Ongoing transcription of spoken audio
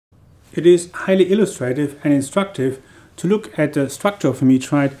it is highly illustrative and instructive to look at the structure of a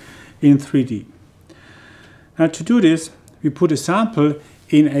meteorite in 3D. Now, to do this, we put a sample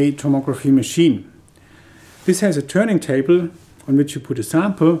in a tomography machine. This has a turning table on which you put a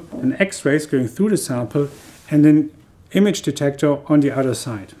sample, an X-rays going through the sample, and an image detector on the other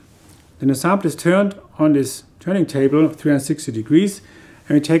side. Then the sample is turned on this turning table 360 degrees,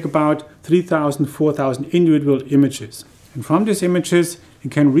 and we take about 3,000, 4,000 individual images. And from these images, you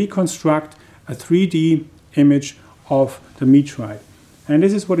can reconstruct a 3D image of the meteorite. And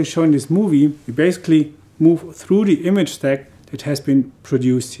this is what is shown in this movie. We basically move through the image stack that has been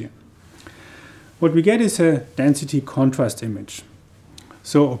produced here. What we get is a density contrast image.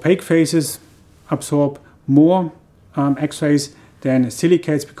 So opaque phases absorb more X-rays than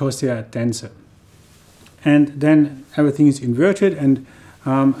silicates because they are denser. And then everything is inverted, and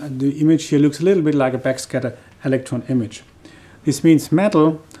the image here looks a little bit like a backscatter electron image. This means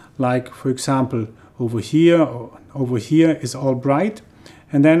metal, like for example over here or over here, is all bright.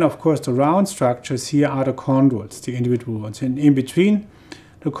 And then of course the round structures here are the chondrites, the individual ones. And in between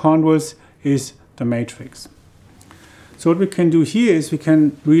the chondrites is the matrix. So what we can do here is we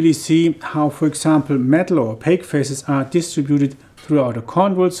can really see how, for example, metal or opaque phases are distributed throughout the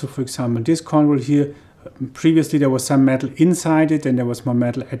chondrites. So for example, this chondrite here, previously there was some metal inside it and there was more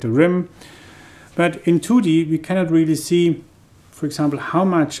metal at the rim. But in 2D we cannot really see, for example, how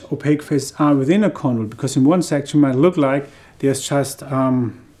much opaque phases are within a chondrite, because in one section it might look like there's just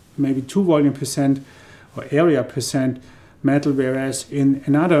maybe 2 volume percent or area percent metal, whereas in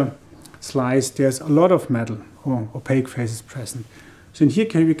another slice there's a lot of metal or opaque phases present. So in here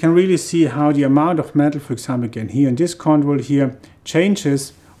we can really see how the amount of metal, for example, again here in this chondrite here,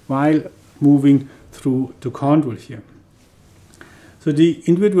 changes while moving through the chondrite here. So the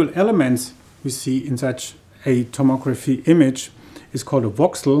individual elements we see in such a tomography image is called a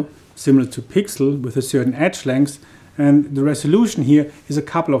voxel, similar to pixel with a certain edge length, and the resolution here is a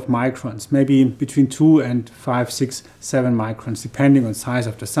couple of microns, maybe between 2 and 5, 6, 7 microns, depending on size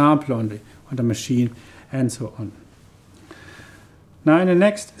of the sample, on the machine, and so on. Now in the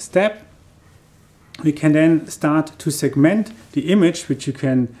next step, we can then start to segment the image, which you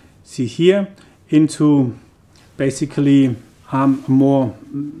can see here, into basically a more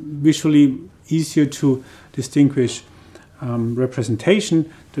visually easier to distinguish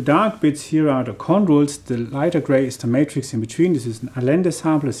representation. The dark bits here are the chondrites, the lighter gray is the matrix in between. This is an Allende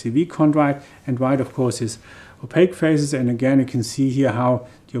sample, a CV chondrite, and white of course is opaque phases. And again you can see here how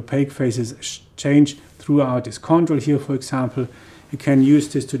the opaque phases change throughout this chondrite here, for example. You can use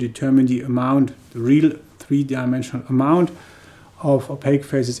this to determine the amount, the real three-dimensional amount of opaque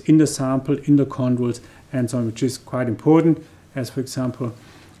phases in the sample, in the chondrites, and so on, which is quite important, as for example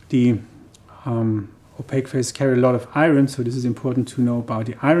the opaque phases carry a lot of iron, so this is important to know about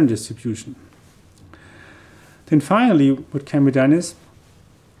the iron distribution. Then finally what can be done is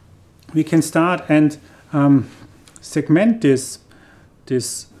we can start and segment this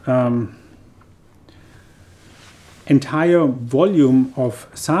entire volume of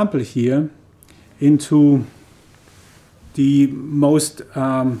sample here into the most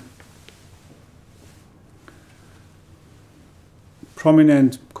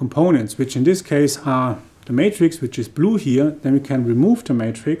prominent components, which in this case are the matrix, which is blue here. Then we can remove the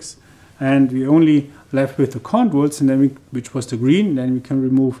matrix and we only left with the chondrites, and then which was the green. Then we can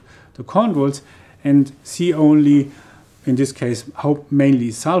remove the chondrites and see only, in this case, how mainly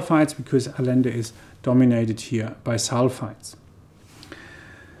sulfides, because Allende is dominated here by sulfides.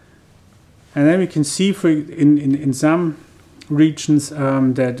 And then we can see in some regions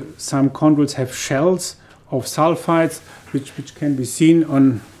that some chondrites have shells of sulfides, which can be seen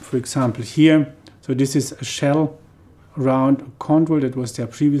on, for example, here. So this is a shell around a chondrite that was there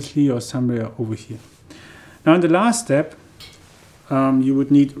previously or somewhere over here. Now in the last step, you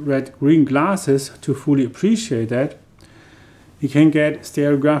would need red-green glasses to fully appreciate that. You can get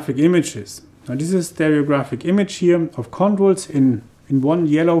stereographic images. Now this is a stereographic image here of chondrites in one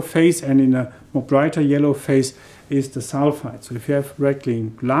yellow phase, and in a more brighter yellow phase is the sulfide. So if you have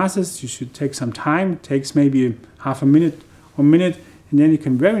red-green glasses, you should take some time. It takes maybe half a minute or minute, and then you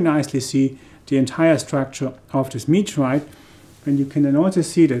can very nicely see the entire structure of this meteorite. And you can then also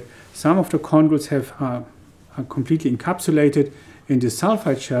see that some of the chondrites are completely encapsulated in the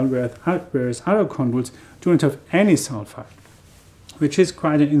sulfide shell, whereas other chondrites do not have any sulfide, which is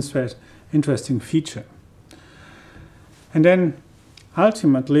quite an interesting feature. And then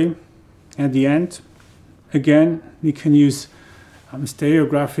ultimately, at the end, again, we can use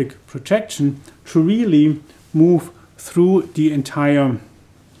stereographic projection to really move through the entire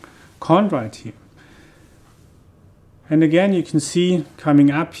chondrite here. And again, you can see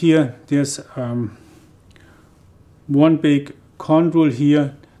coming up here, there's one big chondrule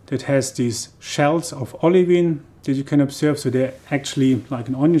here that has these shells of olivine that you can observe. So they're actually like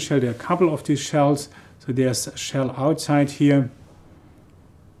an onion shell. There are a couple of these shells. So there's a shell outside here.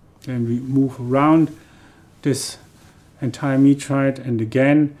 Then we move around this entire meteorite, and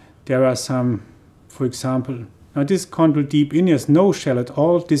again there are some, for example, now this chondrule deep in has no shell at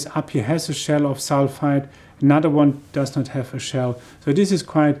all. This up here has a shell of sulfide. Another one does not have a shell. So this is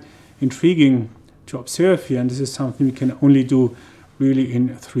quite intriguing to observe here, and this is something we can only do really in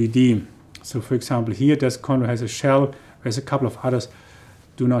 3D. So for example, here this chondrule has a shell, whereas a couple of others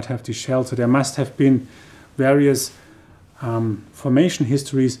do not have the shell. So there must have been various formation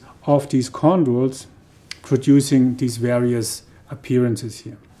histories of these chondrules producing these various appearances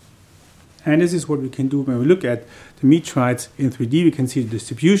here. And this is what we can do when we look at the meteorites in 3D. We can see the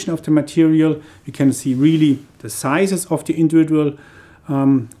distribution of the material. We can see really the sizes of the individual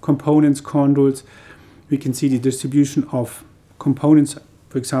components, chondrules. We can see the distribution of components,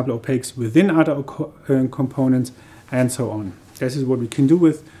 for example, opaques within other components, and so on. This is what we can do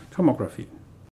with tomography.